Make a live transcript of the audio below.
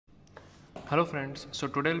Hello friends, so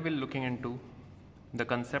today we'll be looking into the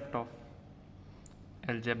concept of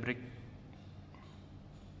algebraic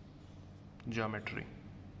geometry.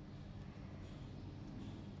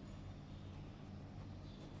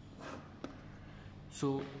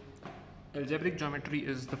 So algebraic geometry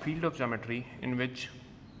is the field of geometry in which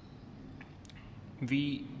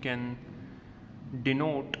we can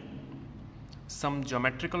denote some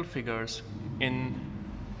geometrical figures in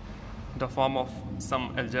the form of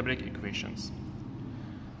some algebraic equations.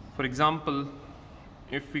 For example,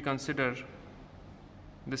 if we consider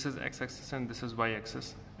this is x-axis and this is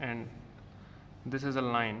y-axis, and this is a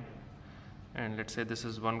line, and let's say this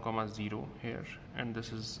is 1, 0 here, and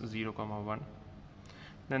this is 0, 1,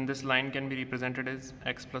 then this line can be represented as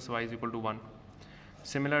x plus y is equal to 1.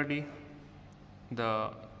 Similarly,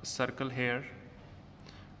 the circle here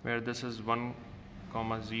where this is 1,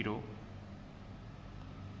 0,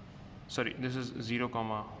 sorry, this is 0,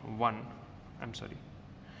 1, I'm sorry,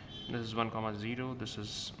 this is 1, 0, this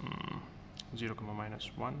is 0,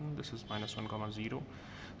 -1, this is -1, 0.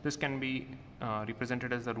 This can be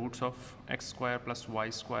represented as the roots of x square plus y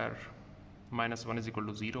square minus 1 is equal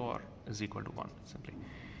to 0 or is equal to 1 simply.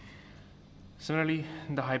 Similarly,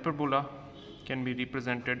 the hyperbola can be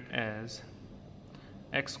represented as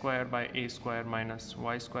x square by a square minus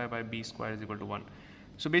y square by b square is equal to 1.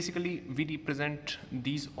 So basically we represent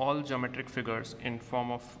these all geometric figures in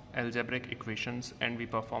form of algebraic equations and we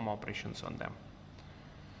perform operations on them.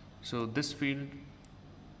 So this field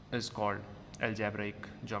is called algebraic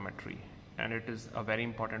geometry and it is a very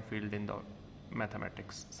important field in the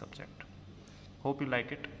mathematics subject. Hope you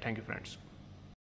like it. Thank you friends.